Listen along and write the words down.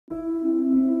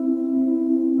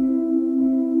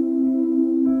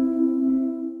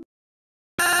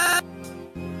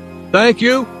Thank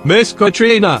you, Miss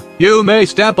Katrina. You may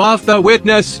step off the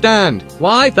witness stand.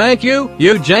 Why thank you,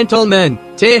 you gentlemen.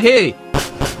 Tee-hee.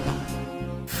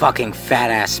 Fucking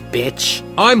fat-ass bitch.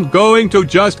 I'm going to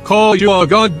just call you a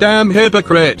goddamn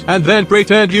hypocrite and then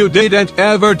pretend you didn't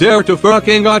ever dare to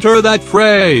fucking utter that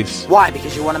phrase. Why,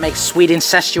 because you want to make sweet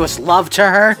incestuous love to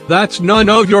her? That's none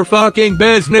of your fucking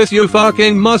business, you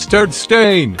fucking mustard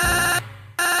stain.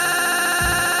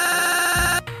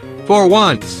 For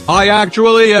once, I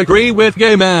actually agree with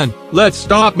Gay Man. Let's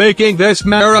stop making this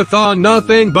marathon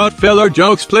nothing but filler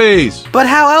jokes, please. But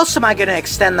how else am I gonna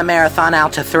extend the marathon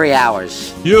out to 3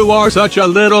 hours? You are such a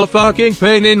little fucking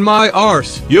pain in my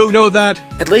arse. You know that?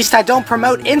 At least I don't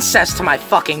promote incest to my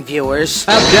fucking viewers.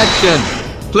 Objection.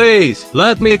 Please,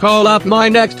 let me call up my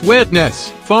next witness.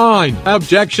 Fine.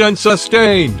 Objection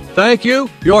sustained. Thank you,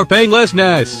 your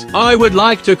painlessness. I would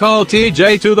like to call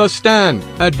TJ to the stand.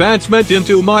 Advancement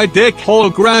into my dick hole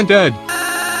granted.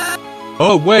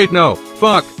 Oh wait, no.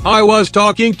 Fuck. I was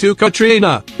talking to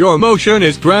Katrina. Your motion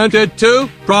is granted to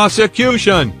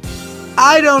prosecution.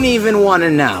 I don't even want to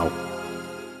know.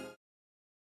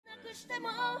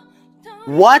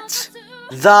 What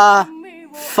the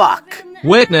fuck?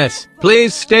 Witness,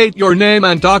 please state your name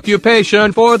and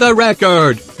occupation for the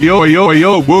record.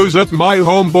 Yo, what's up my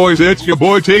homeboys, it's your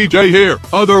boy TJ here,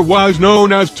 otherwise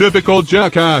known as Typical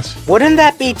Jackass. Wouldn't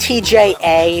that be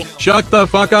TJA? Shut the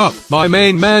fuck up, my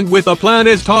main man with a plan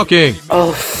is talking.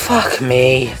 Oh, fuck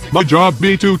me. My job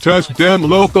be to test them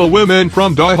local women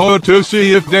from die hard to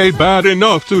see if they bad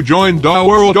enough to join the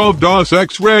world of the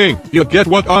sex ring. You get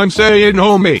what I'm saying,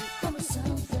 homie?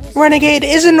 Renegade,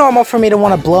 is it normal for me to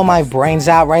want to blow my brains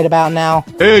out right about now?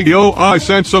 Hey yo, I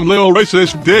sent some little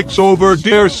racist dicks over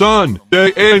dear son.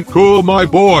 They ain't cool, my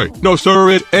boy. No sir,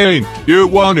 it ain't. You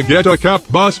wanna get a cap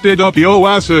busted up yo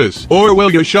asses, or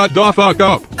will you shut the fuck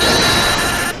up?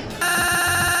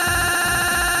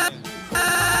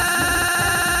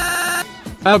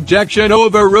 Objection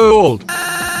overruled.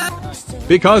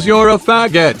 Because you're a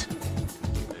faggot.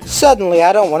 Suddenly,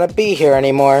 I don't want to be here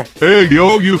anymore. Hey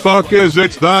yo, you fuckers,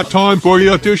 it's that time for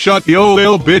you to shut yo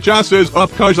little bitch asses up,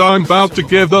 cause I'm about to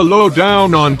give the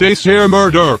lowdown on this here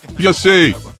murder, you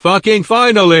see. Fucking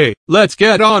finally, let's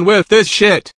get on with this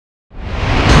shit.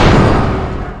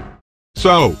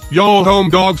 So, y'all home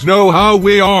dogs know how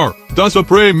we are. The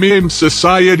Supreme Meme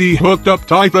Society hooked up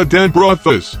tighter than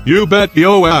brothers. You bet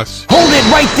yo ass. Hold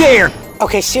it right there!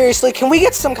 Okay, seriously, can we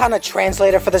get some kind of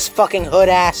translator for this fucking hood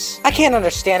ass? I can't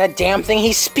understand a damn thing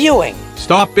he's spewing.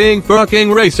 Stop being fucking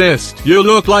racist. You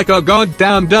look like a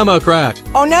goddamn Democrat.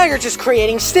 Oh, now you're just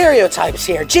creating stereotypes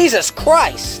here. Jesus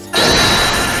Christ!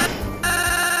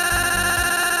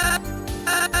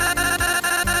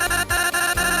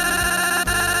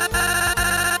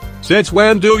 Since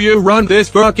when do you run this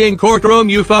fucking courtroom,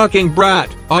 you fucking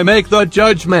brat? I make the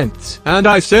judgments, and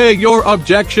I say your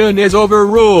objection is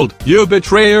overruled, you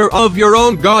betrayer of your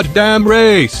own goddamn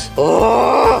race.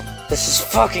 Oh, this is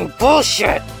fucking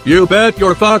bullshit. You bet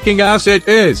your fucking ass it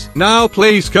is. Now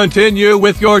please continue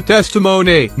with your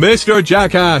testimony, Mr.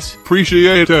 Jackass.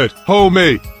 Appreciate it,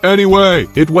 homie. Anyway,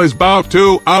 it was about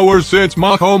 2 hours since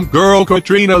my homegirl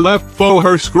Katrina left for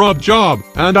her scrub job,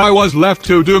 and I was left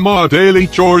to do my daily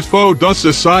chores for the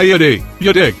society.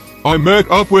 You dig? I met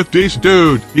up with this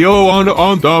dude, yo on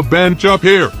the bench up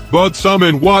here, but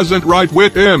something wasn't right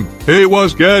with him. He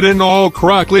was getting all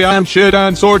crackly and shit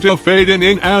and sort of fading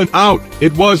in and out.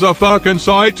 It was a fucking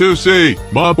sight to see,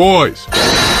 my boys.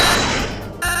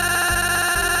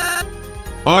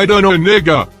 I done a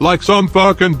nigga, like some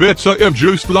fucking bits of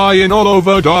juice flying all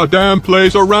over the damn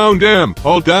place around him.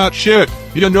 All that shit,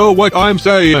 you know what I'm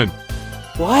saying?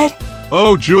 What?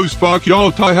 Oh juice, fuck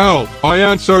y'all to hell. I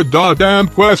answered the damn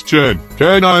question.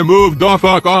 Can I move the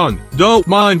fuck on? Don't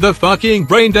mind the fucking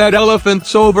brain-dead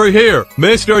elephants over here,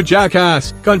 Mr.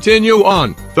 Jackass. Continue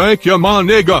on. Thank you, my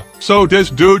nigga. So this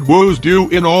dude woozed you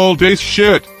in all this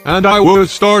shit, and I was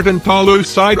starting to lose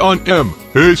sight on him.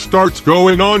 He starts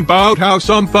going on about how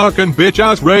some fucking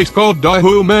bitch-ass race called the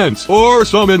humans or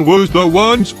someone was the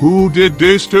ones who did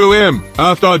this to him.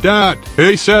 After that,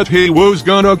 he said he was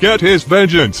gonna get his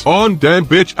vengeance on them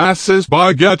bitch-asses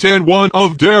by getting one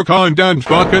of their kind and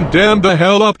fucking them the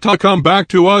hell up to come back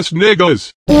to us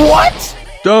niggas. What?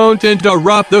 Don't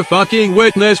interrupt the fucking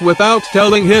witness without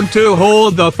telling him to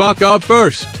hold the fuck up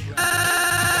first.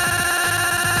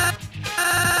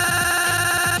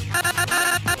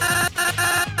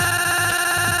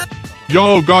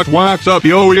 Y'all got wax up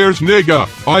yo ears, nigga.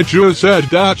 I just said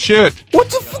that shit. What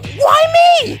the f- what? Why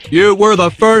me? You were the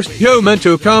first human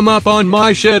to come up on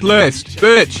my shit list,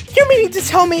 bitch. You meaning to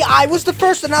tell me I was the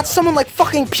first and not someone like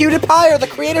fucking PewDiePie or the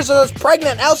creators of those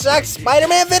pregnant Elsa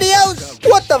Spider-Man videos?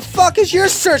 What the fuck is your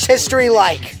search history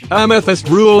like? Amethyst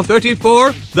Rule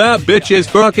 34? That bitch is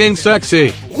fucking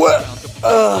sexy. What?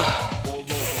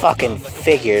 Fucking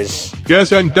figures.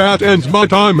 Guessing that ends my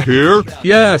time here.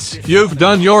 Yes, you've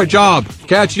done your job.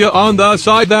 Catch you on the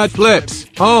side that flips.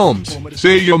 Holmes.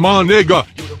 See you, my nigga.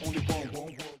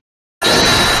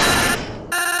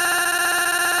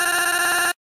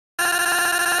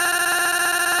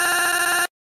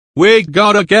 We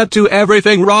gotta get to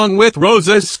everything wrong with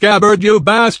Rose's scabbard, you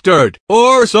bastard,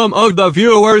 or some of the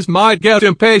viewers might get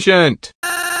impatient.